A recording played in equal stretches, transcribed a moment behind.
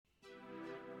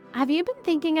Have you been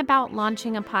thinking about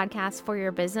launching a podcast for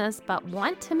your business, but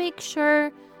want to make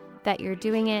sure that you're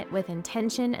doing it with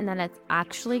intention and that it's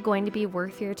actually going to be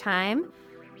worth your time?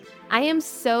 I am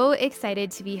so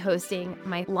excited to be hosting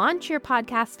my Launch Your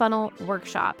Podcast Funnel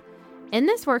workshop. In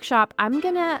this workshop, I'm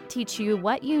going to teach you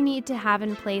what you need to have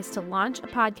in place to launch a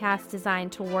podcast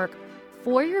designed to work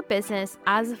for your business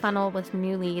as a funnel with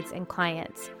new leads and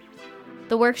clients.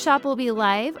 The workshop will be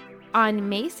live on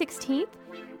May 16th.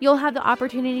 You'll have the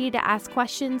opportunity to ask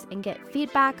questions and get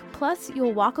feedback, plus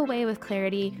you'll walk away with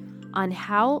clarity on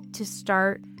how to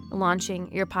start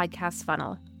launching your podcast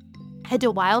funnel. Head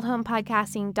to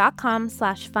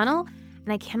wildhomepodcasting.com/funnel,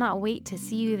 and I cannot wait to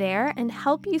see you there and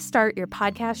help you start your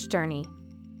podcast journey.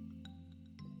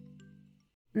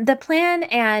 The plan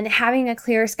and having a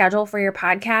clear schedule for your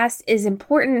podcast is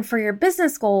important for your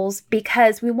business goals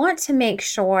because we want to make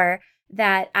sure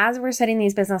that as we're setting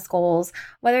these business goals,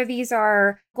 whether these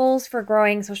are goals for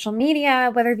growing social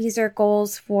media, whether these are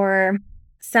goals for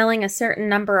selling a certain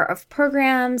number of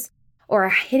programs or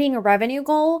hitting a revenue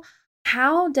goal,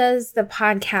 how does the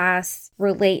podcast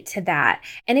relate to that?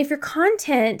 And if your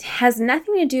content has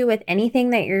nothing to do with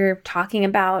anything that you're talking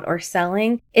about or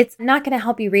selling, it's not going to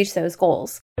help you reach those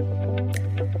goals.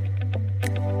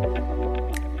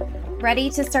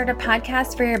 Ready to start a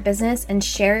podcast for your business and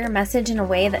share your message in a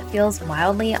way that feels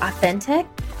wildly authentic?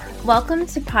 Welcome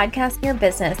to Podcast Your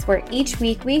Business, where each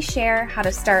week we share how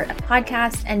to start a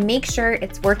podcast and make sure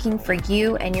it's working for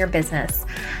you and your business.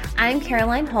 I'm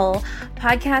Caroline Hull,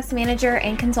 podcast manager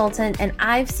and consultant, and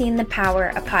I've seen the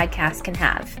power a podcast can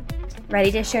have.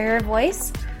 Ready to share your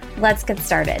voice? Let's get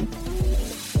started.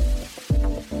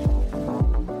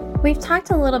 We've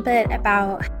talked a little bit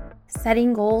about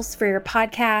setting goals for your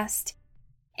podcast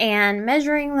and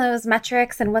measuring those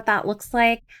metrics and what that looks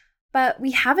like, but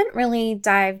we haven't really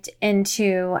dived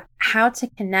into how to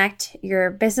connect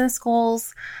your business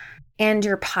goals and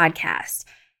your podcast.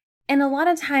 And a lot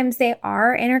of times they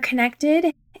are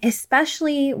interconnected,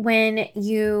 especially when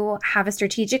you have a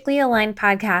strategically aligned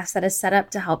podcast that is set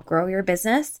up to help grow your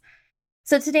business.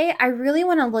 So today, I really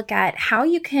want to look at how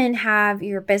you can have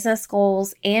your business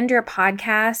goals and your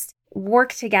podcast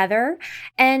work together.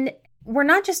 And we're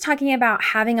not just talking about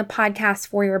having a podcast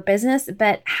for your business,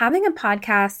 but having a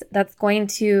podcast that's going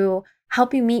to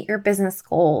help you meet your business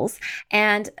goals.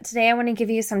 And today I want to give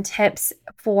you some tips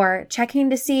for checking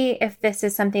to see if this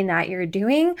is something that you're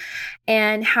doing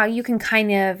and how you can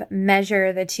kind of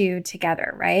measure the two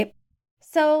together, right?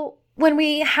 So when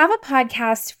we have a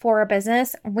podcast for a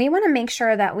business, we want to make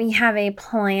sure that we have a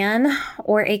plan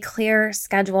or a clear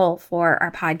schedule for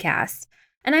our podcast.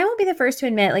 And I will be the first to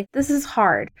admit, this is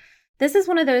hard. This is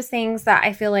one of those things that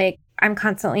I feel like I'm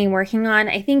constantly working on.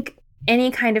 I think any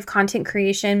kind of content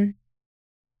creation,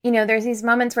 there's these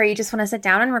moments where you just want to sit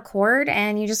down and record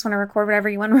and you just want to record whatever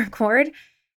you want to record.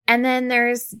 And then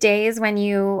there's days when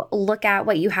you look at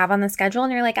what you have on the schedule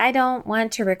and you're like, I don't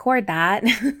want to record that.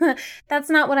 That's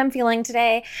not what I'm feeling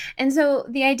today. And so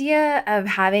the idea of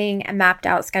having a mapped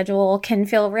out schedule can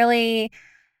feel really,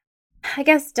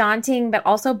 daunting, but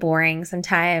also boring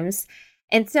sometimes.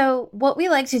 And so what we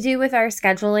like to do with our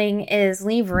scheduling is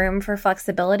leave room for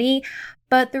flexibility.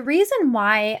 But the reason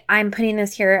why I'm putting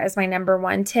this here as my number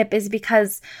one tip is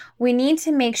because we need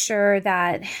to make sure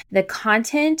that the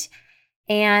content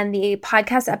and the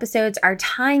podcast episodes are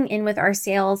tying in with our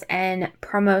sales and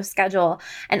promo schedule.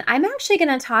 And I'm actually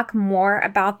going to talk more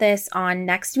about this on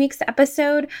next week's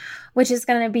episode, which is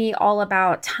going to be all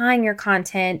about tying your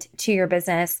content to your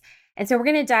business. And so we're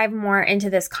going to dive more into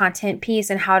this content piece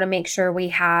and how to make sure we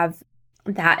have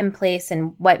that in place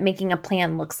and what making a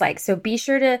plan looks like. So be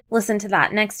sure to listen to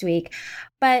that next week.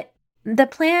 But the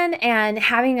plan and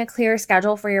having a clear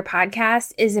schedule for your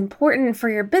podcast is important for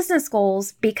your business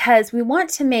goals because we want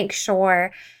to make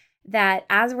sure that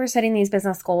as we're setting these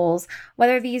business goals,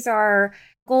 whether these are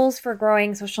goals for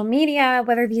growing social media,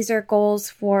 whether these are goals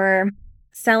for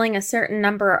selling a certain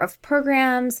number of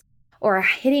programs, or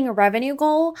hitting a revenue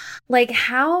goal,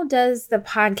 how does the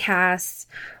podcast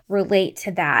relate to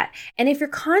that? And if your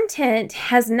content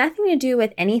has nothing to do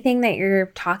with anything that you're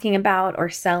talking about or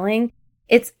selling,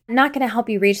 it's not going to help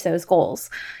you reach those goals.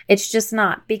 It's just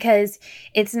not, because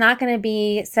it's not going to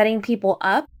be setting people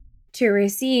up to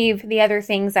receive the other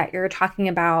things that you're talking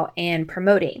about and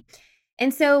promoting.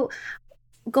 And so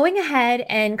going ahead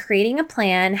and creating a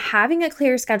plan, having a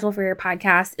clear schedule for your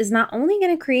podcast is not only going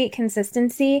to create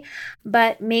consistency,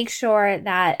 but make sure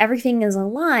that everything is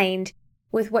aligned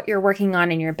with what you're working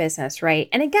on in your business, right?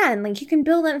 And again, you can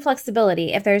build in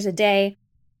flexibility. If there's a day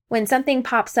when something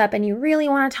pops up and you really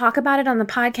want to talk about it on the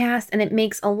podcast and it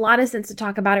makes a lot of sense to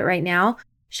talk about it right now,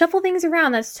 shuffle things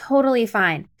around. That's totally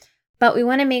fine. But we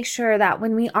want to make sure that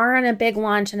when we are on a big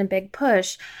launch and a big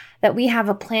push, that we have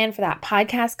a plan for that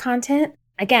podcast content,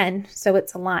 again, so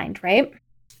it's aligned, right?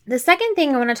 The second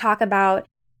thing I want to talk about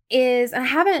is, I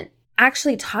haven't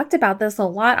actually talked about this a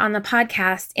lot on the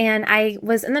podcast, and I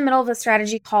was in the middle of a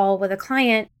strategy call with a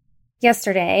client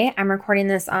yesterday. I'm recording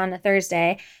this on a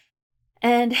Thursday.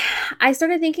 And I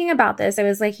started thinking about this. I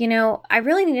was like, I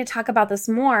really need to talk about this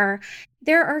more.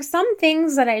 There are some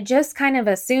things that I just kind of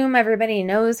assume everybody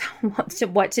knows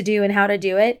what to do and how to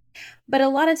do it. But a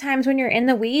lot of times when you're in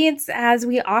the weeds, as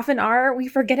we often are, we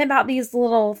forget about these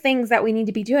little things that we need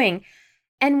to be doing.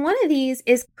 And one of these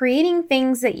is creating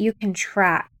things that you can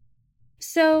track.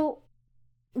 So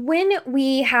when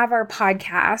we have our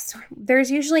podcast,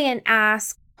 there's usually an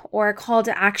ask or a call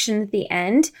to action at the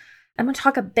end. I'm going to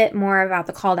talk a bit more about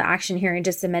the call to action here in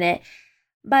just a minute,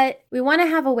 but we want to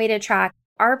have a way to track,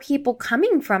 are people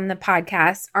coming from the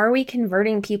podcast? Are we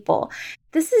converting people?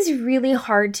 This is really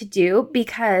hard to do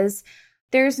because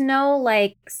there's no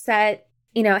set,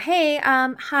 hey,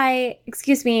 hi,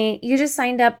 excuse me, you just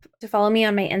signed up to follow me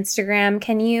on my Instagram.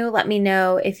 Can you let me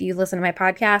know if you listen to my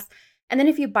podcast? And then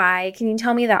if you buy, can you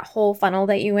tell me that whole funnel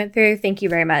that you went through? Thank you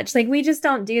very much. We just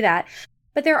don't do that.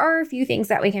 But there are a few things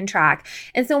that we can track.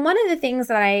 And so one of the things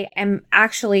that I am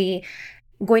actually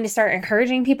going to start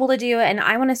encouraging people to do, and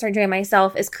I want to start doing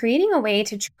myself, is creating a way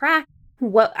to track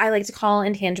what I like to call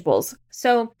intangibles.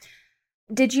 So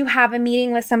did you have a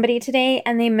meeting with somebody today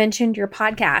and they mentioned your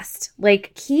podcast?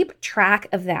 Keep track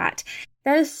of that.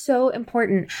 That is so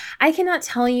important. I cannot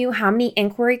tell you how many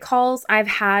inquiry calls I've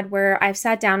had where I've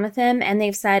sat down with them and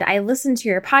they've said, I listened to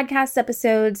your podcast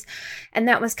episodes, and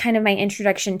that was kind of my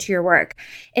introduction to your work.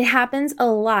 It happens a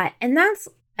lot. And that's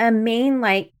a main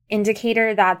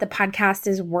indicator that the podcast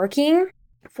is working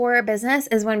for a business,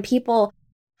 is when people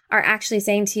are actually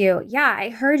saying to you, yeah,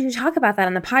 I heard you talk about that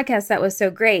on the podcast. That was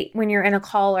so great. When you're in a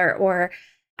call or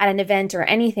at an event or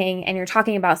anything, and you're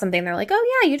talking about something, they're like,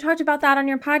 oh yeah, you talked about that on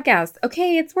your podcast.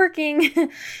 Okay, it's working.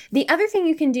 The other thing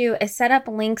you can do is set up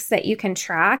links that you can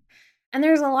track. And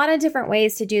there's a lot of different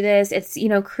ways to do this. It's,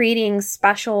 creating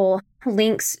special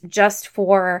links just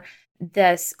for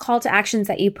this call to actions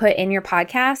that you put in your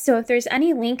podcast. So if there's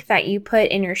any link that you put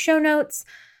in your show notes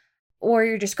or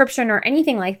your description or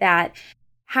anything like that,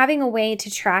 having a way to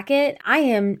track it. I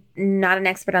am not an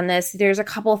expert on this. There's a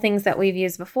couple things that we've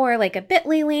used before, like a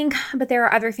Bitly link, but there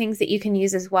are other things that you can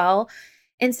use as well.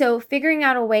 And so figuring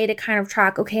out a way to kind of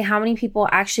track, okay, how many people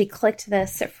actually clicked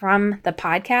this from the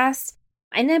podcast.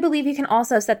 And I believe you can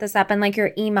also set this up in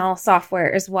your email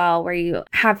software as well, where you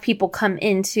have people come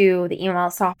into the email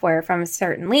software from a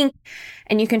certain link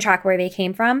and you can track where they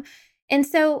came from. And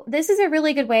so this is a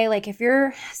really good way, if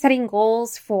you're setting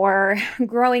goals for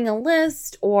growing a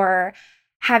list or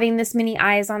having this many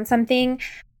eyes on something,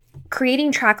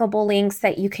 creating trackable links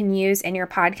that you can use in your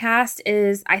podcast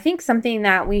is, I think, something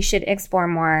that we should explore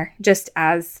more, just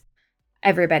as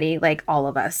everybody, all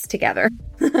of us together.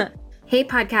 Hey,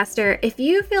 podcaster, if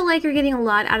you feel like you're getting a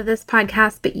lot out of this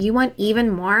podcast, but you want even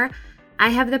more, I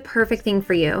have the perfect thing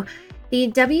for you. The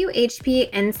WHP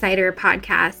Insider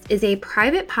podcast is a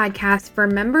private podcast for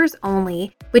members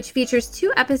only, which features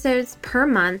 2 episodes per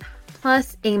month,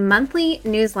 plus a monthly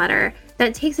newsletter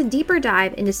that takes a deeper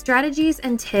dive into strategies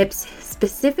and tips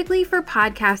specifically for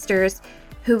podcasters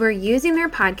who are using their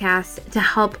podcasts to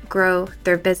help grow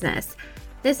their business.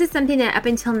 This is something that up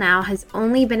until now has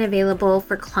only been available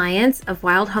for clients of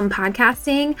Wild Home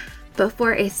Podcasting, but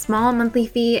for a small monthly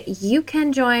fee, you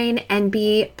can join and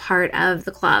be part of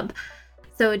the club.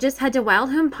 So just head to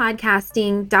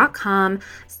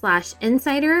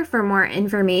wildhomepodcasting.com/insider for more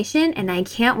information, and I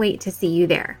can't wait to see you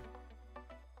there.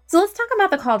 So let's talk about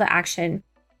the call to action.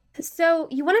 So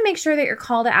you want to make sure that your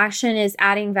call to action is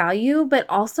adding value, but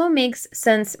also makes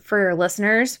sense for your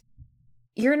listeners.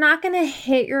 You're not going to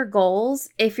hit your goals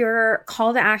if your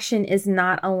call to action is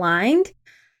not aligned.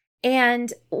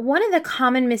 And one of the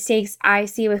common mistakes I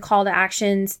see with call to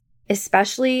actions,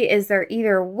 especially, is they're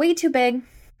either way too big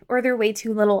or they're way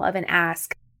too little of an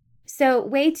ask. So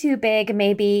way too big,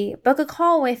 maybe book a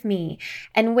call with me,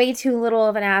 and way too little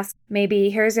of an ask, maybe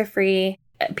here's a free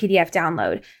PDF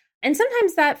download. And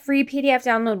sometimes that free PDF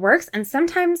download works, and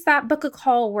sometimes that book a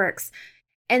call works.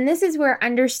 And this is where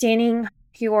understanding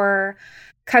your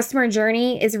customer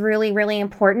journey is really, really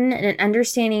important, and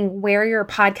understanding where your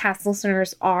podcast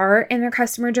listeners are in their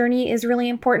customer journey is really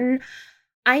important.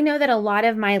 I know that a lot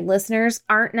of my listeners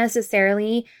aren't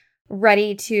necessarily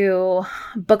ready to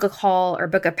book a call or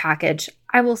book a package.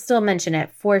 I will still mention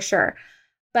it for sure,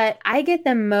 but I get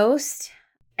the most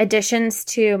additions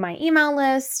to my email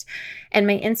list and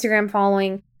my Instagram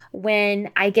following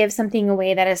when I give something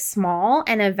away that is small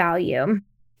and of value.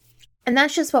 And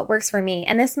that's just what works for me.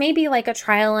 And this may be like a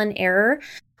trial and error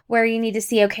where you need to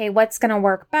see, okay, what's going to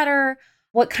work better?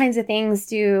 What kinds of things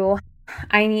do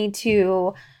I need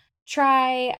to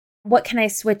try? What can I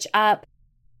switch up?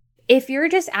 If you're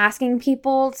just asking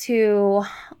people to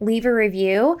leave a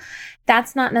review,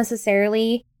 that's not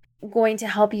necessarily going to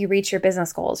help you reach your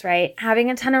business goals, right? Having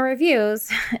a ton of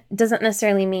reviews doesn't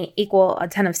necessarily equal a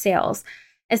ton of sales.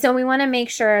 And so we want to make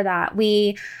sure that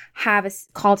we have a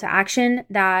call to action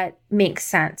that makes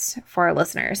sense for our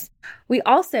listeners. We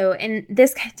also, and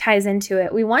this ties into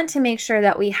it, we want to make sure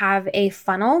that we have a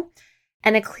funnel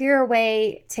and a clear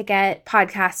way to get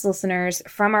podcast listeners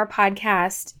from our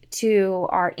podcast to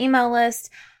our email list.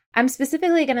 I'm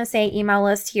specifically going to say email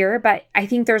list here, but I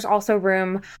think there's also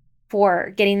room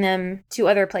for getting them to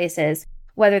other places,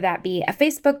 whether that be a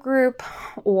Facebook group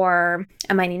or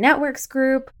a Mighty Networks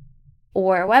group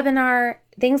or a webinar,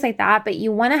 things like that. But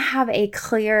you want to have a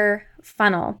clear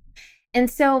funnel. And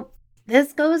so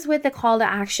this goes with the call to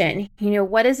action.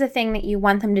 What is the thing that you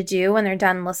want them to do when they're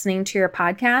done listening to your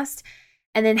podcast?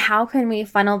 And then how can we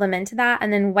funnel them into that?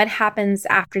 And then what happens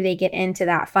after they get into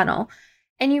that funnel?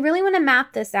 And you really want to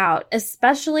map this out,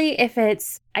 especially if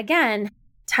it's, again,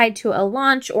 tied to a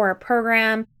launch or a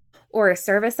program or a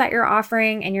service that you're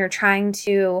offering and you're trying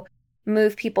to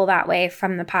move people that way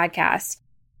from the podcast.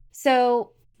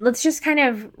 So let's just kind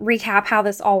of recap how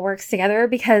this all works together,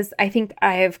 because I think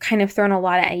I've kind of thrown a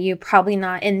lot at you, probably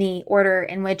not in the order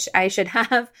in which I should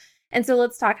have. And so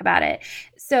let's talk about it.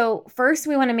 So first,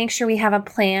 we want to make sure we have a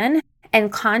plan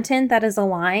and content that is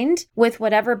aligned with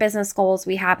whatever business goals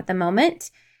we have at the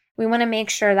moment. We want to make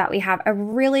sure that we have a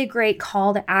really great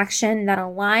call to action that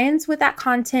aligns with that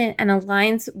content and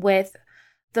aligns with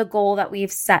the goal that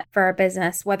we've set for our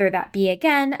business, whether that be,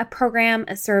 again, a program,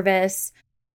 a service,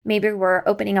 maybe we're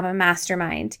opening up a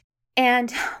mastermind.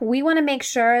 And we want to make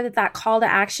sure that that call to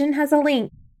action has a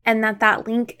link and that that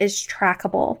link is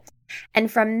trackable.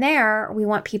 And from there, we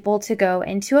want people to go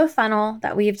into a funnel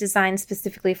that we've designed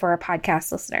specifically for our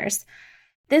podcast listeners.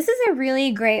 This is a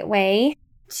really great way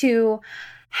to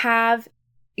have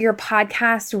your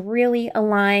podcast really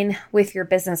align with your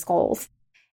business goals.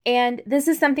 And this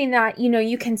is something that,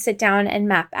 you can sit down and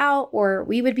map out, or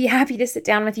we would be happy to sit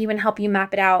down with you and help you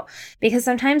map it out, because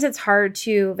sometimes it's hard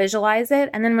to visualize it.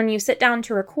 And then when you sit down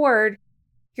to record,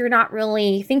 you're not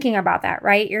really thinking about that,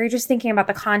 right? You're just thinking about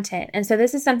the content. And so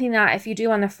this is something that if you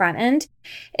do on the front end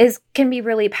can be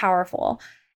really powerful.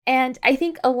 And I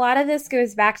think a lot of this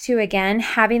goes back to, again,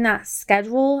 having that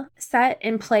schedule set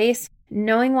in place,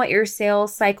 knowing what your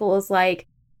sales cycle is like,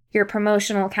 your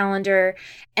promotional calendar,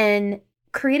 and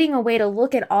creating a way to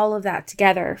look at all of that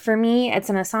together. For me, it's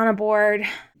an Asana board.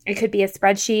 It could be a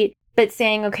spreadsheet, but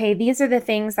saying, okay, these are the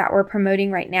things that we're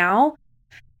promoting right now.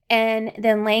 And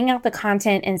then laying out the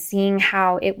content and seeing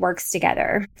how it works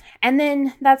together. And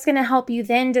then that's going to help you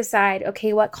then decide,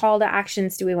 okay, what call to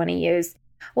actions do we want to use?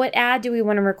 What ad do we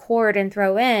want to record and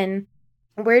throw in?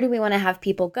 Where do we want to have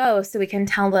people go so we can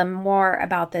tell them more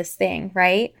about this thing,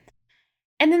 right?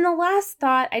 And then the last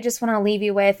thought I just want to leave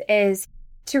you with is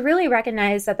to really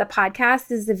recognize that the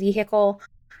podcast is the vehicle,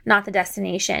 not the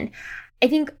destination. I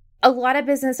think a lot of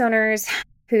business owners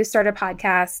who start a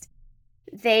podcast,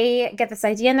 they get this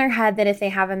idea in their head that if they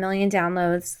have 1 million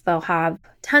downloads, they'll have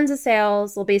tons of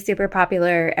sales, they'll be super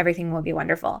popular, everything will be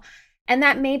wonderful. And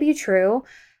that may be true,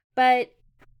 but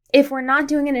if we're not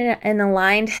doing it in an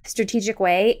aligned, strategic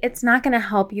way, it's not going to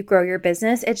help you grow your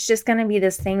business. It's just going to be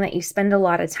this thing that you spend a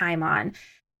lot of time on.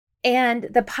 And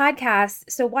the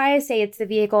podcast, so why I say it's the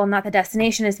vehicle, not the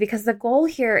destination, is because the goal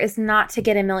here is not to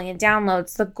get 1 million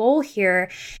downloads. The goal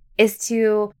here is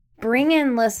to bring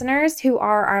in listeners who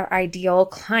are our ideal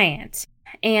client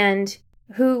and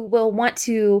who will want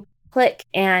to click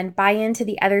and buy into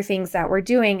the other things that we're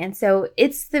doing. And so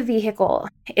it's the vehicle.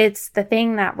 It's the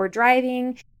thing that we're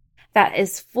driving that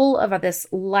is full of this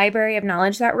library of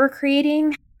knowledge that we're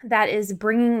creating, that is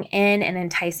bringing in and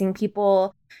enticing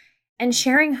people and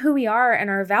sharing who we are and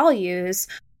our values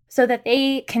so that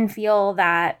they can feel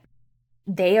that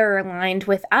they are aligned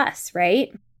with us,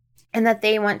 right? And that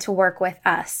they want to work with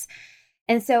us.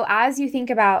 And so as you think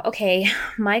about, okay,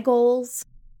 my goals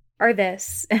are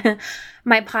this,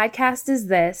 my podcast is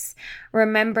this,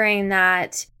 remembering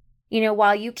that,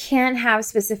 while you can have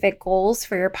specific goals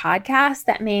for your podcast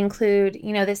that may include,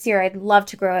 this year I'd love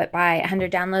to grow it by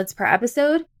 100 downloads per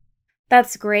episode.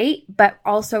 That's great, but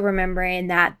also remembering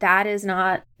that that is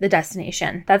not the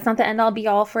destination. That's not the end all be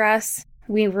all for us.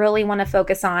 We really want to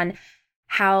focus on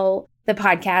how the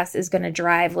podcast is going to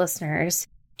drive listeners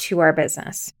to our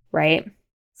business, right?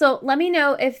 So let me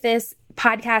know if this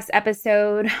podcast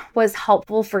episode was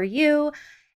helpful for you.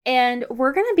 And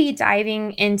we're going to be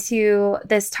diving into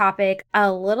this topic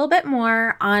a little bit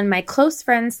more on my close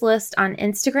friends list on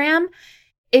Instagram.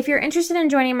 If you're interested in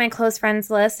joining my close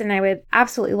friends list, and I would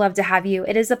absolutely love to have you,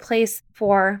 it is a place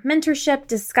for mentorship,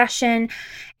 discussion,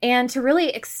 and to really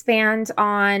expand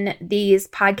on these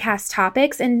podcast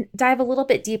topics and dive a little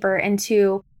bit deeper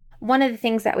into one of the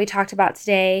things that we talked about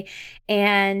today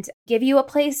and give you a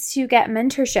place to get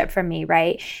mentorship from me,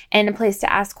 right? And a place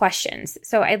to ask questions.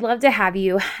 So I'd love to have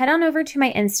you head on over to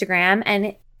my Instagram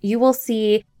and you will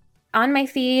see on my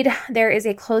feed, there is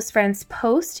a close friends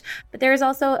post, but there is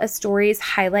also a stories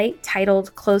highlight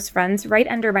titled close friends right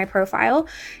under my profile.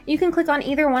 You can click on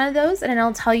either one of those and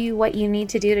it'll tell you what you need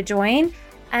to do to join.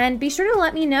 And be sure to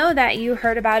let me know that you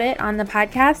heard about it on the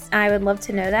podcast. I would love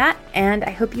to know that. And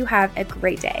I hope you have a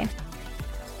great day.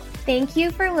 Thank you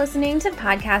for listening to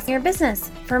Podcasting Your Business.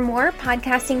 For more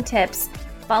podcasting tips,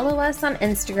 follow us on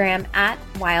Instagram at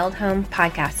Wild Home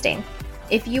Podcasting.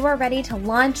 If you are ready to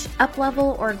launch,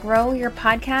 uplevel, or grow your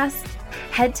podcast,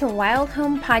 head to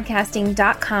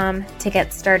wildhomepodcasting.com to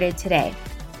get started today.